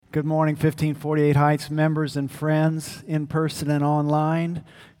Good morning, 1548 Heights members and friends, in person and online.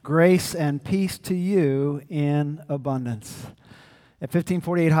 Grace and peace to you in abundance. At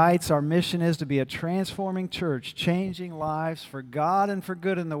 1548 Heights, our mission is to be a transforming church, changing lives for God and for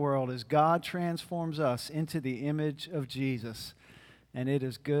good in the world as God transforms us into the image of Jesus. And it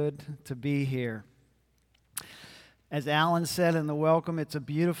is good to be here. As Alan said in the welcome, it's a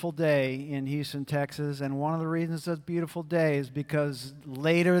beautiful day in Houston, Texas, and one of the reasons it's a beautiful day is because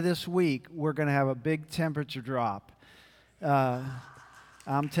later this week we're going to have a big temperature drop.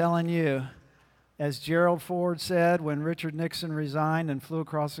 I'm telling you, as Gerald Ford said when Richard Nixon resigned and flew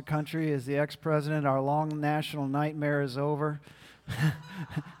across the country as the ex-president, our long national nightmare is over.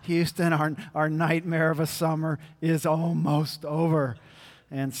 Houston, our nightmare of a summer is almost over,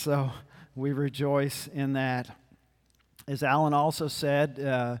 and so we rejoice in that. As Alan also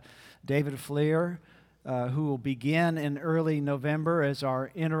said, David Fleer, who will begin in early November as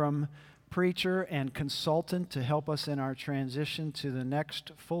our interim preacher and consultant to help us in our transition to the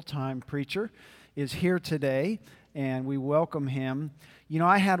next full-time preacher, is here today, and we welcome him. You know,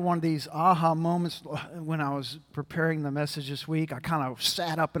 I had one of these aha moments when I was preparing the message this week. I kind of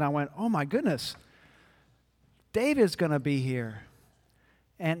sat up and I went, oh my goodness, David's going to be here.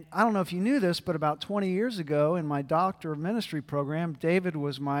 And I don't know if you knew this, but about 20 years ago in my Doctor of Ministry program, David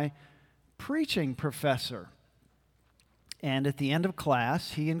was my preaching professor. And at the end of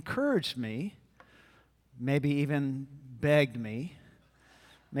class, he encouraged me, maybe even begged me,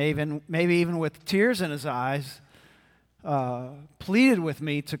 maybe even with tears in his eyes, pleaded with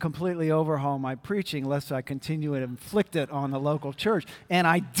me to completely overhaul my preaching lest I continue to inflict it on the local church. And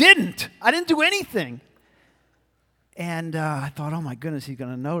I didn't. I didn't do anything. And I thought, oh my goodness, he's going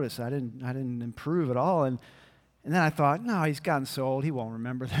to notice. I didn't improve at all. And then I thought, no, he's gotten so old, he won't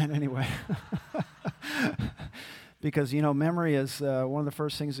remember that anyway. Because, you know, memory is one of the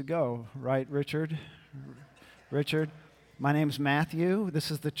first things to go, right, Richard? Richard, my name's Matthew.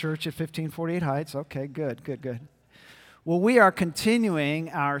 This is the church at 1548 Heights. Okay, good. Well, we are continuing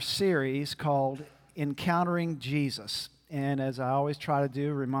our series called Encountering Jesus. And as I always try to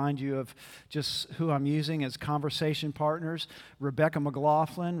do, remind you of just who I'm using as conversation partners. Rebecca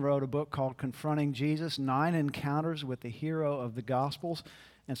McLaughlin wrote a book called Confronting Jesus, 9 Encounters with the Hero of the Gospels.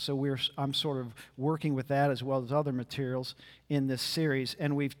 And so I'm sort of working with that as well as other materials in this series.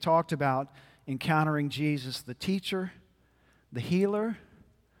 And we've talked about encountering Jesus, the teacher, the healer,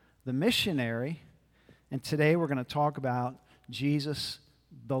 the missionary. And today we're going to talk about Jesus,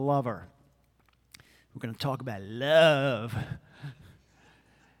 the lover. We're going to talk about love.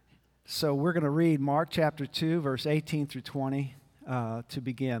 So we're going to read Mark chapter 2, verse 18 through 20 to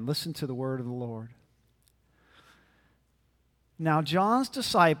begin. Listen to the word of the Lord. Now John's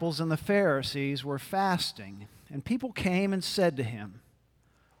disciples and the Pharisees were fasting, and people came and said to him,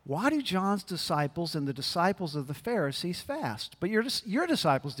 "Why do John's disciples and the disciples of the Pharisees fast, but your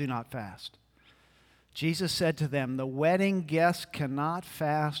disciples do not fast?" Jesus said to them, "The wedding guests cannot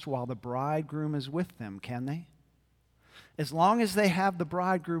fast while the bridegroom is with them, can they? As long as they have the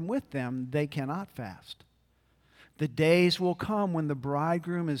bridegroom with them, they cannot fast. The days will come when the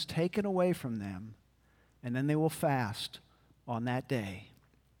bridegroom is taken away from them, and then they will fast on that day."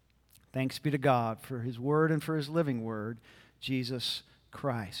 Thanks be to God for His word and for His living word, Jesus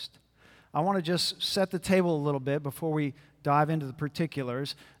Christ. I want to just set the table a little bit before we dive into the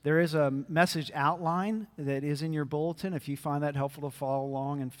particulars. There is a message outline that is in your bulletin. If you find that helpful to follow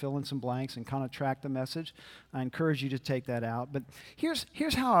along and fill in some blanks and kind of track the message, I encourage you to take that out. But here's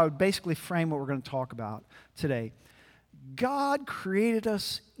how I would basically frame what we're going to talk about today. God created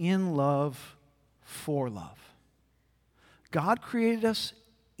us in love for love. God created us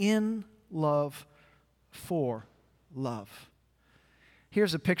in love for love.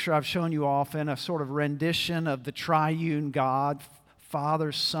 Here's a picture I've shown you often, a sort of rendition of the triune God,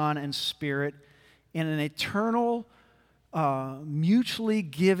 Father, Son, and Spirit, in an eternal, mutually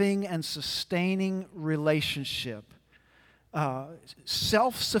giving and sustaining relationship.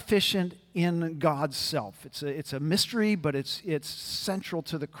 Self-sufficient in God's self. It's a mystery, but it's central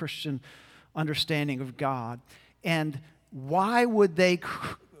to the Christian understanding of God. And why would they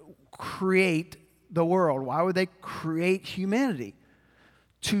create the world? Why would they create humanity?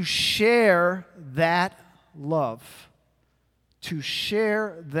 To share that love. To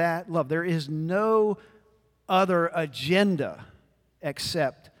share that love. There is no other agenda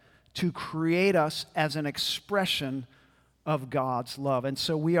except to create us as an expression of God's love. And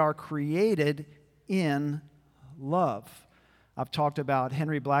so we are created in love. I've talked about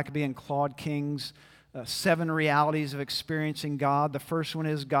Henry Blackaby and Claude King's 7 realities of experiencing God. The first one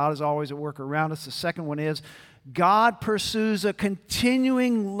is God is always at work around us. The second one is God pursues a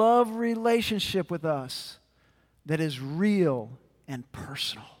continuing love relationship with us that is real and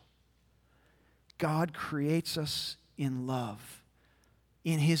personal. God creates us in love,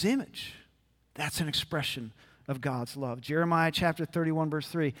 in His image. That's an expression of God's love. Jeremiah chapter 31, verse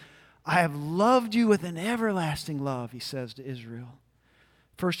 3. I have loved you with an everlasting love, He says to Israel.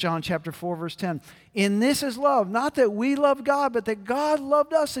 1 John chapter 4, verse 10. In this is love, not that we love God, but that God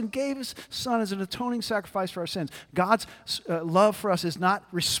loved us and gave His Son as an atoning sacrifice for our sins. God's love for us is not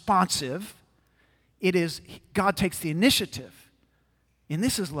responsive. It is, God takes the initiative. And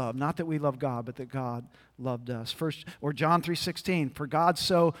this is love, not that we love God, but that God loved us. John 3:16. For God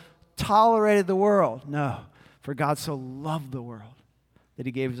so tolerated the world. No, for God so loved the world that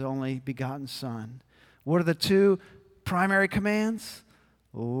He gave His only begotten Son. What are the 2 primary commands?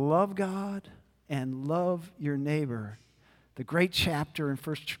 Love God and love your neighbor. The great chapter in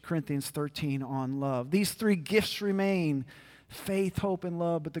 1 Corinthians 13 on love. These 3 gifts remain: faith, hope, and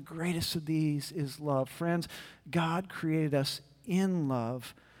love, but the greatest of these is love. Friends, God created us in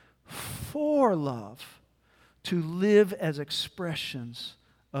love, for love, to live as expressions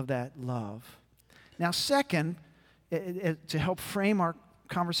of that love. Now, second, to help frame our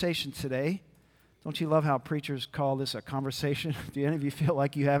conversation today, don't you love how preachers call this a conversation? Do any of you feel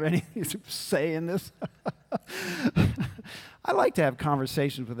like you have anything to say in this? I like to have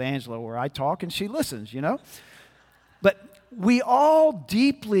conversations with Angela where I talk and she listens, you know? But we all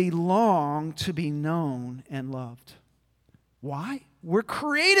deeply long to be known and loved. Why? We're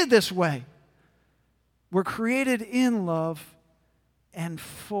created this way. We're created in love and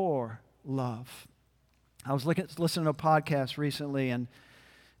for love. I was listening to a podcast recently, and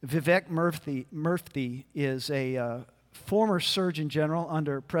Vivek Murthy is a former Surgeon General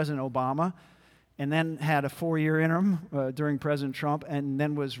under President Obama, and then had a 4-year interim during President Trump, and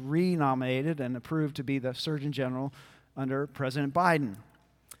then was renominated and approved to be the Surgeon General under President Biden.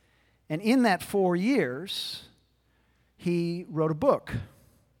 And in that 4 years, he wrote a book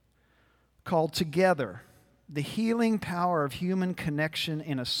called Together: The Healing Power of Human Connection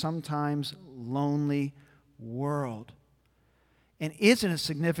in a Sometimes Lonely World. And isn't it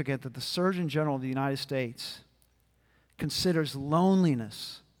significant that the Surgeon General of the United States considers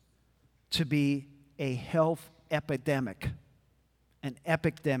loneliness to be a health epidemic? An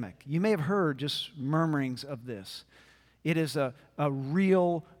epidemic. You may have heard just murmurings of this. It is a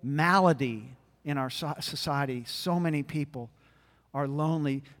real malady in our society. So many people are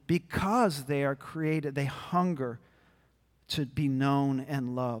lonely because they are created, they hunger to be known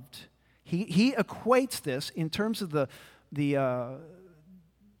and loved. He equates this in terms of the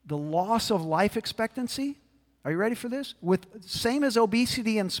loss of life expectancy. Are you ready for this? With same as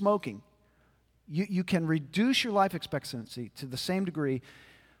obesity and smoking. You can reduce your life expectancy to the same degree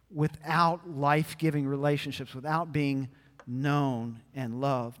without life-giving relationships, without being known and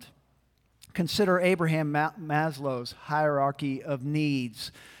loved. Consider Abraham Maslow's hierarchy of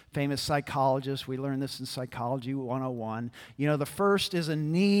needs. Famous psychologist. We learned this in Psychology 101. You know, the first is a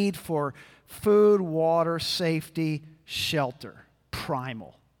need for food, water, safety, shelter.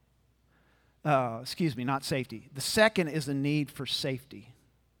 Primal. Not safety. The second is a need for safety,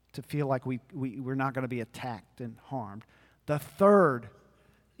 to feel like we're not going to be attacked and harmed. The third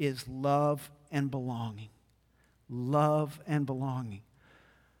is love and belonging. Love and belonging.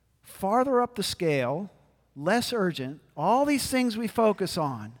 Farther up the scale, less urgent, all these things we focus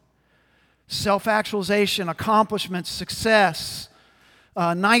on: self-actualization, accomplishments, success,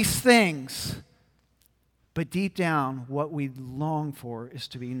 nice things. But deep down, what we long for is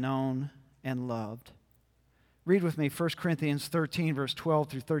to be known and loved. Read with me 1 Corinthians 13, verse 12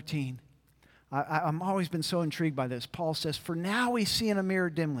 through 13. I've always been so intrigued by this. Paul says, "For now we see in a mirror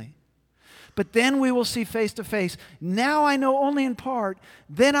dimly, but then we will see face to face. Now I know only in part,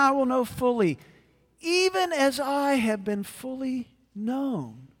 then I will know fully, even as I have been fully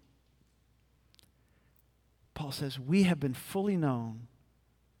known." Paul says, we have been fully known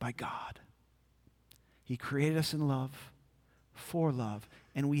by God. He created us in love, for love,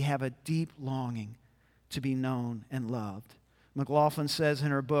 and we have a deep longing to be known and loved. McLaughlin says in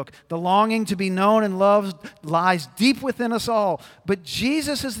her book, "The longing to be known and loved lies deep within us all, but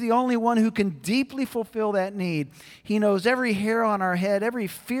Jesus is the only one who can deeply fulfill that need. He knows every hair on our head, every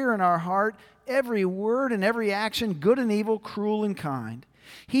fear in our heart, every word and every action, good and evil, cruel and kind.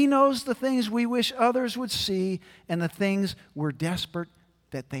 He knows the things we wish others would see and the things we're desperate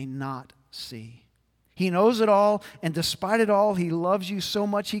that they not see. He knows it all, and despite it all, He loves you so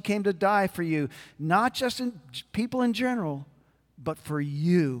much He came to die for you, not just in people in general, but for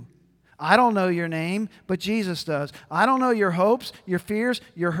you. I don't know your name, but Jesus does. I don't know your hopes, your fears,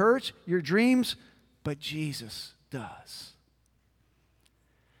 your hurts, your dreams, but Jesus does.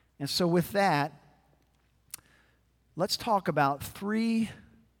 And so with that, let's talk about 3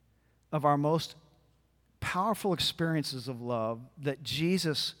 of our most powerful experiences of love that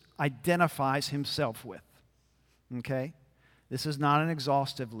Jesus identifies himself with. Okay? This is not an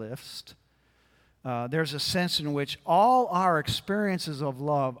exhaustive list. There's a sense in which all our experiences of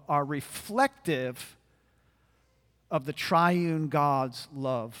love are reflective of the triune God's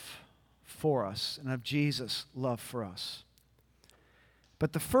love for us and of Jesus' love for us.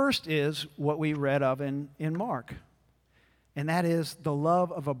 But the first is what we read of in Mark, and that is the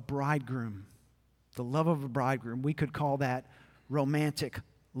love of a bridegroom. The love of a bridegroom. We could call that romantic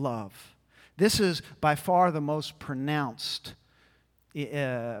love. This is by far the most pronounced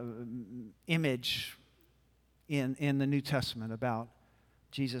image in the New Testament about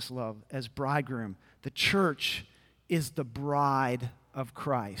Jesus' love as bridegroom. The church is the bride of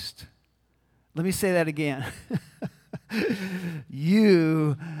Christ. Let me say that again.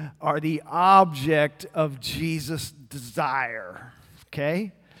 You are the object of Jesus' desire.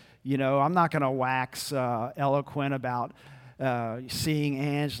 Okay? You know, I'm not going to wax eloquent about seeing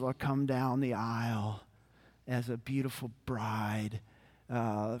Angela come down the aisle as a beautiful bride.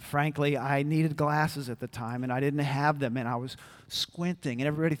 Frankly, I needed glasses at the time, and I didn't have them, and I was squinting, and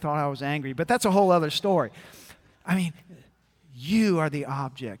everybody thought I was angry. But that's a whole other story. I mean, you are the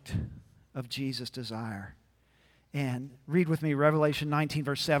object of Jesus' desire. And read with me Revelation 19,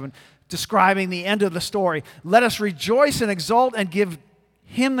 verse 7, describing the end of the story. Let us rejoice and exult and give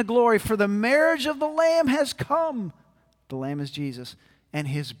him the glory, for the marriage of the Lamb has come. The Lamb is Jesus, and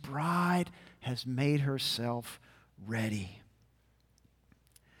his bride has made herself ready.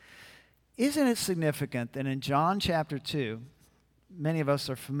 Isn't it significant that in John chapter 2, many of us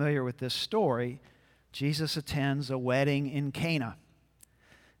are familiar with this story, Jesus attends a wedding in Cana.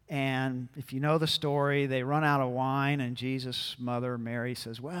 And if you know the story, they run out of wine, and Jesus' mother, Mary,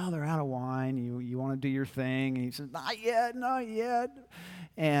 says, well, they're out of wine. You want to do your thing? And he says, not yet, not yet.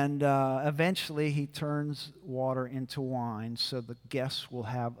 And eventually he turns water into wine so the guests will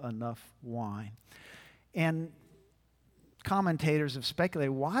have enough wine. And commentators have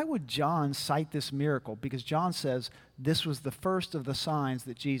speculated, why would John cite this miracle? Because John says this was the first of the signs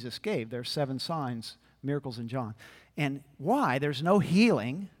that Jesus gave. There are 7 signs, miracles in John. And why? There's no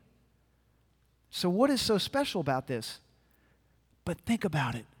healing. So what is so special about this? But think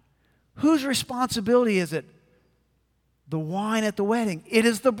about it. Whose responsibility is it? The wine at the wedding. It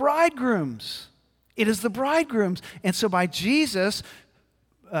is the bridegroom's. It is the bridegroom's. And so by Jesus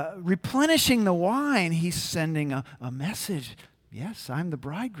replenishing the wine, he's sending a message. Yes, I'm the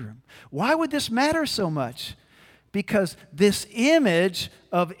bridegroom. Why would this matter so much? Because this image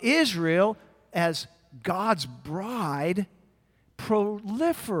of Israel as God's bride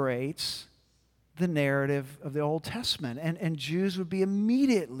proliferates the narrative of the Old Testament. And Jews would be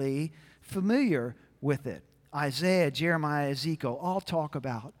immediately familiar with it. Isaiah, Jeremiah, Ezekiel all talk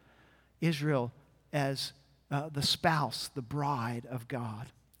about Israel as the spouse, the bride of God.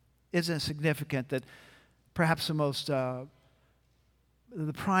 Isn't it significant that perhaps the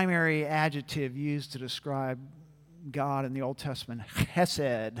primary adjective used to describe God in the Old Testament,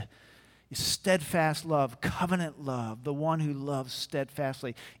 chesed, is steadfast love, covenant love, the one who loves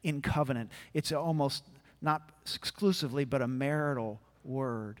steadfastly in covenant. It's almost not exclusively, but a marital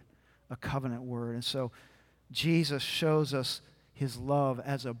word, a covenant word. And so Jesus shows us his love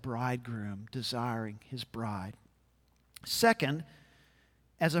as a bridegroom desiring his bride. Second,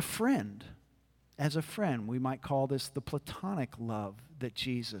 as a friend. As a friend, we might call this the platonic love that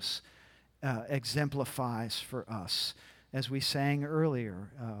Jesus exemplifies for us. As we sang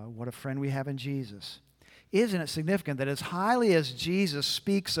earlier, what a friend we have in Jesus. Isn't it significant that as highly as Jesus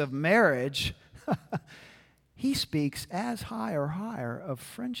speaks of marriage, he speaks as high or higher of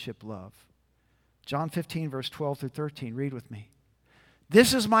friendship love? John 15, verse 12 through 13, read with me.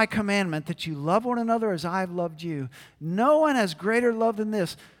 This is my commandment, that you love one another as I have loved you. No one has greater love than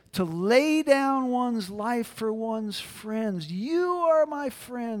this, to lay down one's life for one's friends. You are my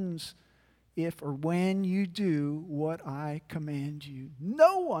friends if or when you do what I command you.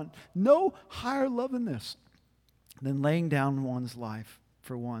 No higher love than this, than laying down one's life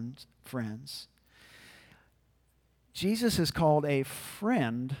for one's friends. Jesus is called a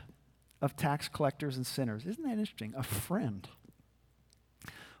friend of tax collectors and sinners. Isn't that interesting? A friend.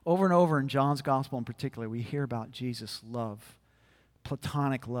 Over and over in John's gospel in particular, we hear about Jesus' love,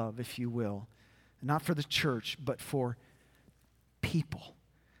 platonic love, if you will, not for the church, but for people.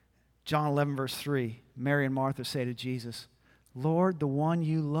 John 11, verse 3, Mary and Martha say to Jesus, Lord, the one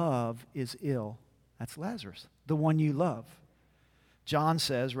you love is ill. That's Lazarus, the one you love. John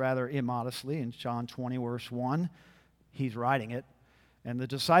says, rather immodestly, in John 20, verse 1, he's writing it, and the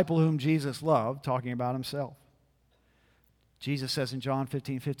disciple whom Jesus loved, talking about himself. Jesus says in John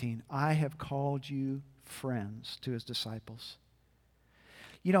 15:15, I have called you friends, to his disciples.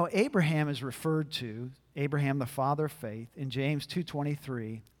 You know, Abraham is referred to, Abraham the father of faith, in James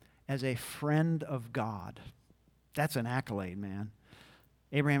 2:23, as a friend of God. That's an accolade, man.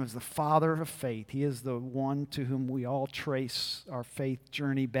 Abraham is the father of faith. He is the one to whom we all trace our faith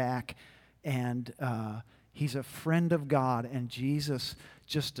journey back. And he's a friend of God. And Jesus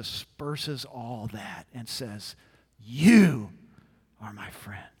just disperses all that and says, you are my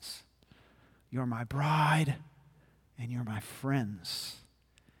friends. You're my bride, and you're my friends.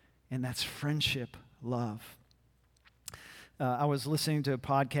 And that's friendship, love. I was listening to a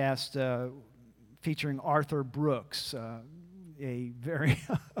podcast featuring Arthur Brooks, a very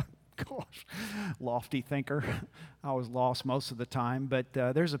lofty thinker. I was lost most of the time, but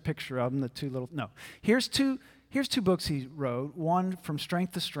there's a picture of him. Here's two books he wrote. One, From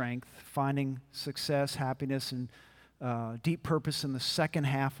Strength to Strength, Finding Success, Happiness, and Deep Purpose in the Second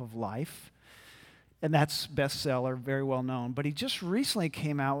Half of Life. And that's bestseller, very well known. But he just recently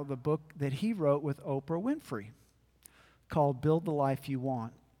came out with a book that he wrote with Oprah Winfrey called Build the Life You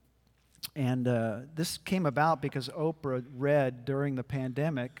Want. And this came about because Oprah read during the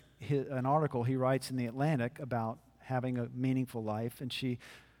pandemic an article he writes in The Atlantic about having a meaningful life. And she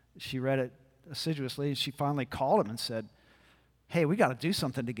read it assiduously, and she finally called him and said, hey, we got to do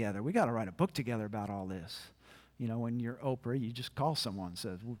something together. We got to write a book together about all this. You know, when you're Oprah, you just call someone and say,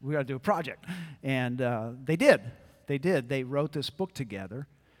 we got to do a project. And they did. They wrote this book together.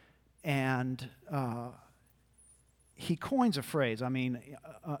 And he coins a phrase,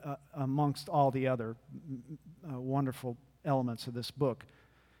 amongst all the other wonderful elements of this book.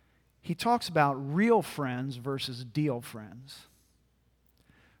 He talks about real friends versus deal friends.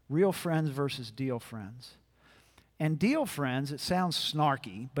 Real friends versus deal friends. And deal friends, it sounds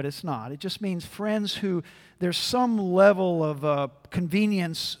snarky, but it's not. It just means friends who there's some level of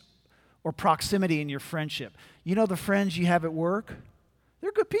convenience or proximity in your friendship. You know the friends you have at work?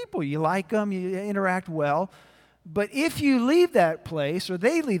 They're good people. You like them, you interact well. But if you leave that place, or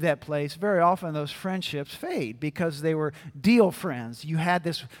they leave that place, very often those friendships fade because they were deal friends. You had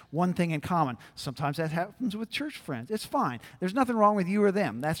this one thing in common. Sometimes that happens with church friends. It's fine. There's nothing wrong with you or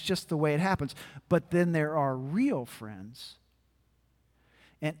them. That's just the way it happens. But then there are real friends.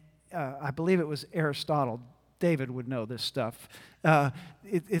 And I believe it was Aristotle. David would know this stuff.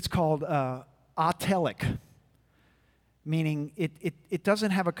 It's called atelic, meaning it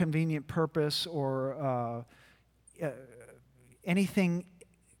doesn't have a convenient purpose or anything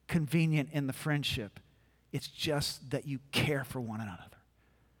convenient in the friendship. It's just that you care for one another.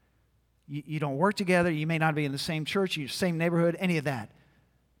 You don't work together. You may not be in the same church, same neighborhood, any of that.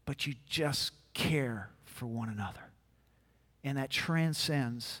 But you just care for one another. And that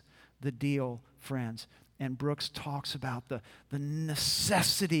transcends the deal friends. And Brooks talks about the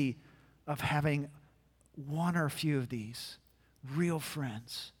necessity of having one or a few of these real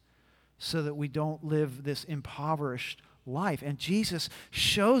friends, so that we don't live this impoverished life. And Jesus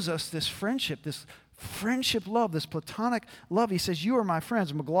shows us this friendship love, this platonic love. He says, you are my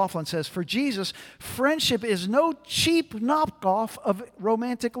friends. McLaughlin says, for Jesus, friendship is no cheap knockoff of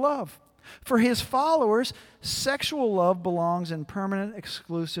romantic love. For his followers, sexual love belongs in permanent,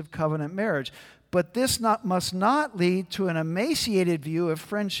 exclusive covenant marriage. But this must not lead to an emaciated view of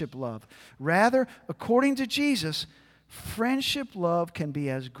friendship love. Rather, according to Jesus, friendship love can be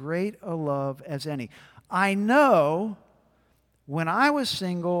as great a love as any. I know when I was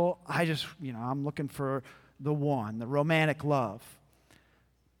single, I'm looking for the one, the romantic love.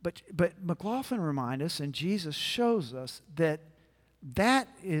 But McLaughlin reminds us, and Jesus shows us, that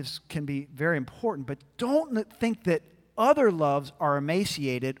can be very important, but don't think that other loves are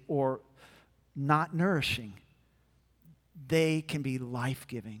emaciated or not nourishing. They can be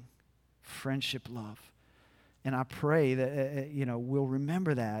life-giving, friendship love. And I pray that, we'll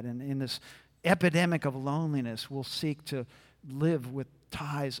remember that. And in this epidemic of loneliness, we'll seek to live with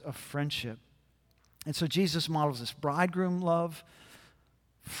ties of friendship. And so Jesus models this bridegroom love,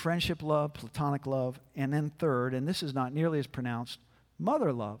 friendship love, platonic love, and then third, and this is not nearly as pronounced,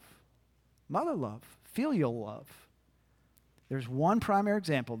 mother love, filial love. There's one primary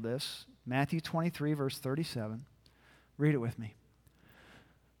example of this, Matthew 23, verse 37. Read it with me.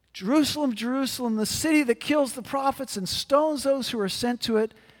 Jerusalem, Jerusalem, the city that kills the prophets and stones those who are sent to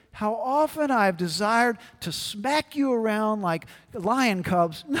it. How often I have desired to smack you around like lion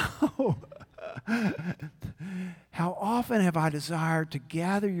cubs. No. How often have I desired to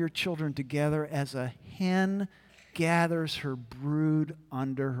gather your children together as a hen gathers her brood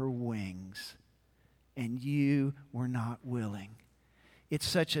under her wings, and you were not willing. It's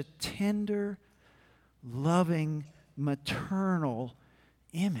such a tender, loving, maternal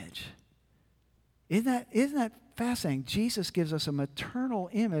image. Isn't that fascinating? Jesus gives us a maternal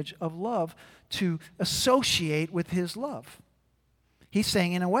image of love to associate with his love. He's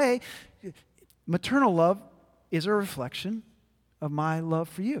saying, in a way, maternal love is a reflection of my love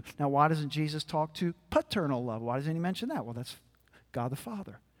for you. Now, why doesn't Jesus talk to paternal love? Why doesn't he mention that? Well, that's God the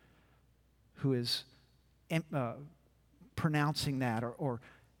Father who is pronouncing that or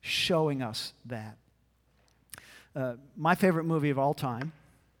showing us that. My favorite movie of all time,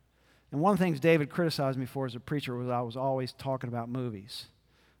 and one of the things David criticized me for as a preacher was I was always talking about movies,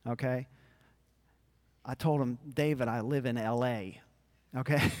 okay? I told him, David, I live in L.A.,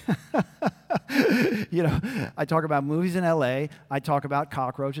 okay? I talk about movies in L.A., I talk about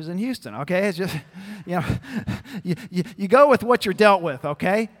cockroaches in Houston, okay? It's just, you go with what you're dealt with,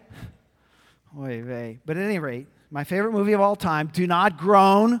 okay? But at any rate, my favorite movie of all time, do not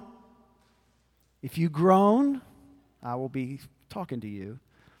groan. If you groan, I will be talking to you.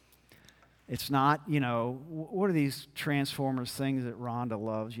 It's not, what are these Transformers things that Rhonda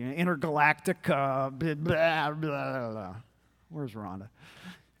loves? Intergalactica, blah, blah, blah, blah. Where's Rhonda?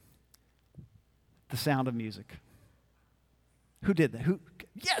 The Sound of Music. Who did that?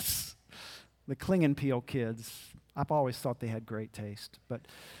 Yes! The Klingenpeel kids. I've always thought they had great taste. But,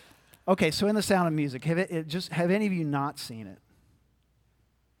 okay, so in The Sound of Music, have any of you not seen it?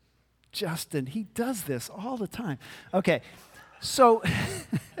 Justin, he does this all the time. Okay, so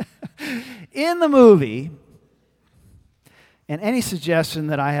in the movie, and any suggestion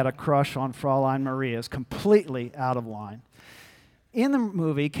that I had a crush on Fraulein Maria is completely out of line. In the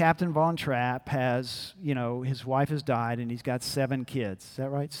movie, Captain Von Trapp has, his wife has died and he's got 7 kids. Is that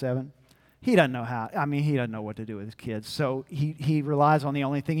right? 7? He doesn't know he doesn't know what to do with his kids. So he relies on the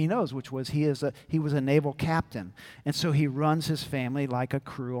only thing he knows, which was he was a naval captain. And so he runs his family like a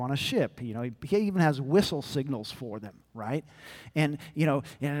crew on a ship. He even has whistle signals for them, right? And,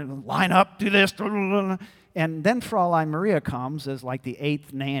 and line up, do this, and then Fraulein Maria comes as like the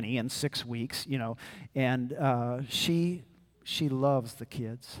 8th nanny in 6 weeks, and she loves the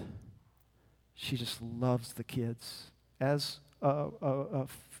kids. She just loves the kids as a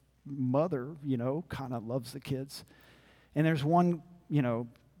mother, kind of loves the kids. And there's one,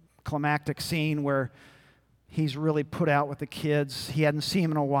 climactic scene where he's really put out with the kids. He hadn't seen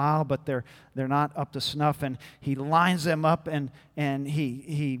them in a while, but they're not up to snuff. And he lines them up and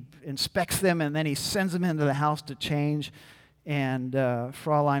he inspects them, and then he sends them into the house to change. And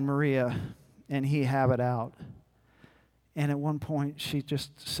Fraulein Maria and he have it out. And at one point, she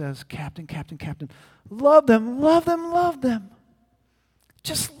just says, Captain, Captain, Captain, love them, love them, love them.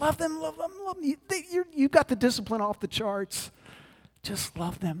 Just love them, love them, love them. You got the discipline off the charts. Just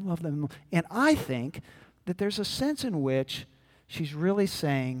love them, love them. And I think that there's a sense in which she's really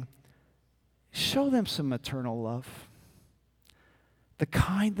saying, show them some maternal love. The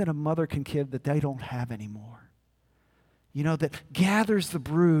kind that a mother can give that they don't have anymore. That gathers the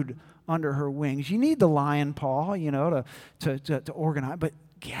brood under her wings. You need the lion paw, to organize, but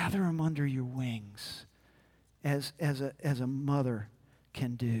gather them under your wings as a mother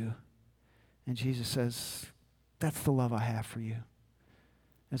can do. And Jesus says, that's the love I have for you.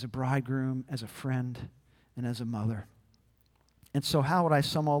 As a bridegroom, as a friend, and as a mother. And so how would I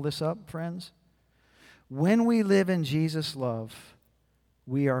sum all this up, friends? When we live in Jesus' love,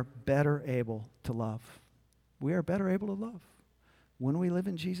 we are better able to love. We are better able to love when we live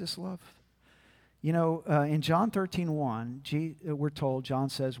in Jesus' love. In John 13:1, we're told, John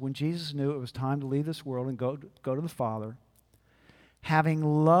says, when Jesus knew it was time to leave this world and go to the Father,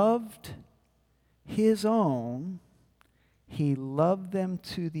 having loved his own, he loved them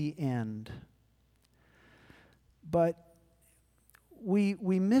to the end. But we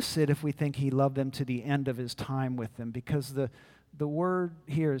miss it if we think he loved them to the end of his time with them, because the word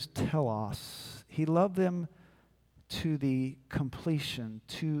here is telos. He loved them to the completion,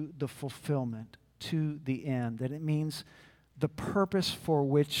 to the fulfillment, to the end. And it means the purpose for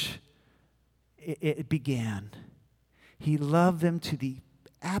which it began. He loved them to the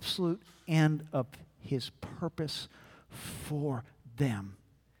absolute end of his purpose for them.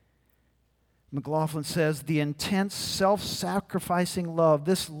 McLaughlin says, the intense self-sacrificing love,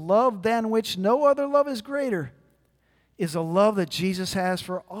 this love than which no other love is greater, is a love that Jesus has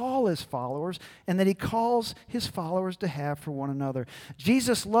for all his followers and that he calls his followers to have for one another.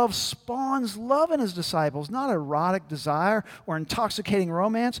 Jesus' love spawns love in his disciples, not erotic desire or intoxicating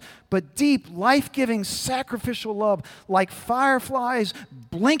romance, but deep, life-giving, sacrificial love. Like fireflies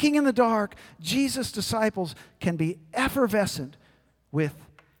blinking in the dark, Jesus' disciples can be effervescent with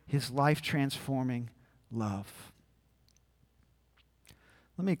his life-transforming love.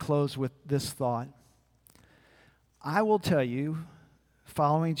 Let me close with this thought. I will tell you,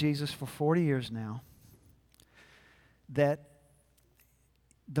 following Jesus for 40 years now, that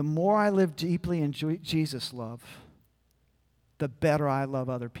the more I live deeply in Jesus' love, the better I love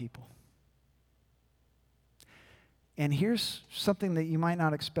other people. And here's something that you might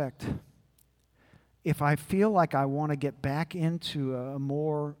not expect. If I feel like I want to get back into a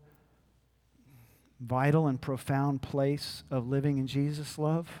more vital and profound place of living in Jesus'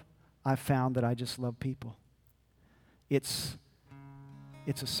 love, I've found that I just love people. It's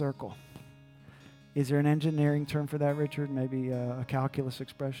a circle. Is there an engineering term for that, Richard? Maybe a calculus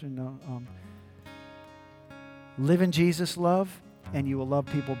expression? No. Live in Jesus' love, and you will love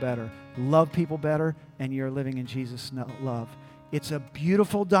people better. Love people better, and you're living in Jesus' love. It's a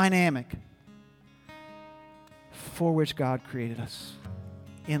beautiful dynamic for which God created us,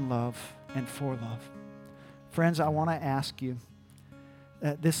 in love and for love. Friends, I want to ask you,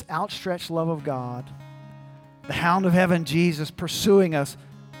 this outstretched love of God, the hound of heaven, Jesus, pursuing us.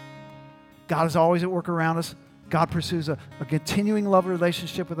 God is always at work around us. God pursues a continuing love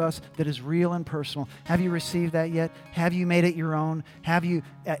relationship with us that is real and personal. Have you received that yet? Have you made it your own? Have you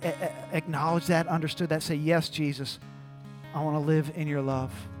acknowledged that, understood that? Say, yes, Jesus, I want to live in your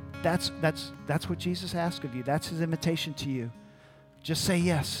love. That's what Jesus asks of you. That's his invitation to you. Just say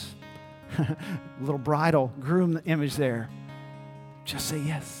yes. Little bridal groom image there. Just say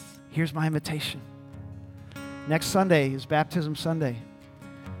yes. Here's my invitation. Next Sunday is Baptism Sunday.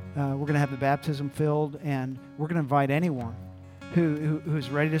 We're going to have the baptism filled, and we're going to invite anyone who's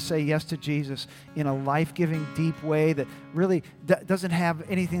ready to say yes to Jesus in a life-giving, deep way that really doesn't have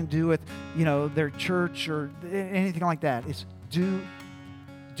anything to do with, their church or anything like that. It's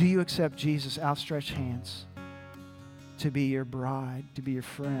do you accept Jesus' outstretched hands to be your bride, to be your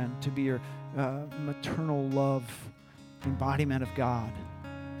friend, to be your maternal love embodiment of God?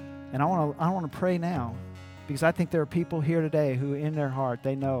 And I want to pray now, because I think there are people here today who in their heart,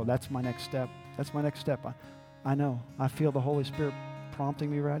 they know that's my next step. That's my next step. I know. I feel the Holy Spirit prompting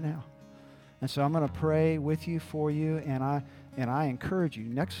me right now. And so I'm going to pray with you, for you, and I encourage you,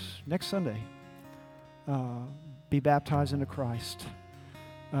 next Sunday, be baptized into Christ.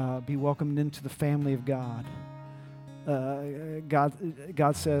 Be welcomed into the family of God.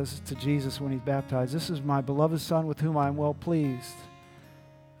 God says to Jesus when he's baptized, "This is my beloved Son with whom I am well pleased."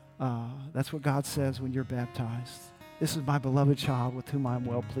 That's what God says when you're baptized. This is my beloved child with whom I am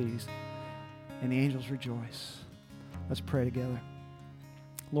well pleased. And the angels rejoice. Let's pray together.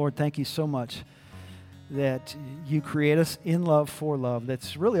 Lord, thank you so much that you create us in love for love.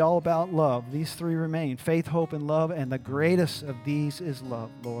 That's really all about love. These three remain: faith, hope, and love. And the greatest of these is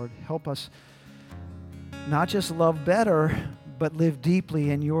love, Lord. Help us not just love better, but live deeply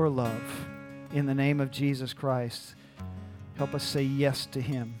in your love. In the name of Jesus Christ, help us say yes to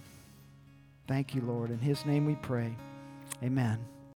him. Thank you, Lord. In his name we pray. Amen.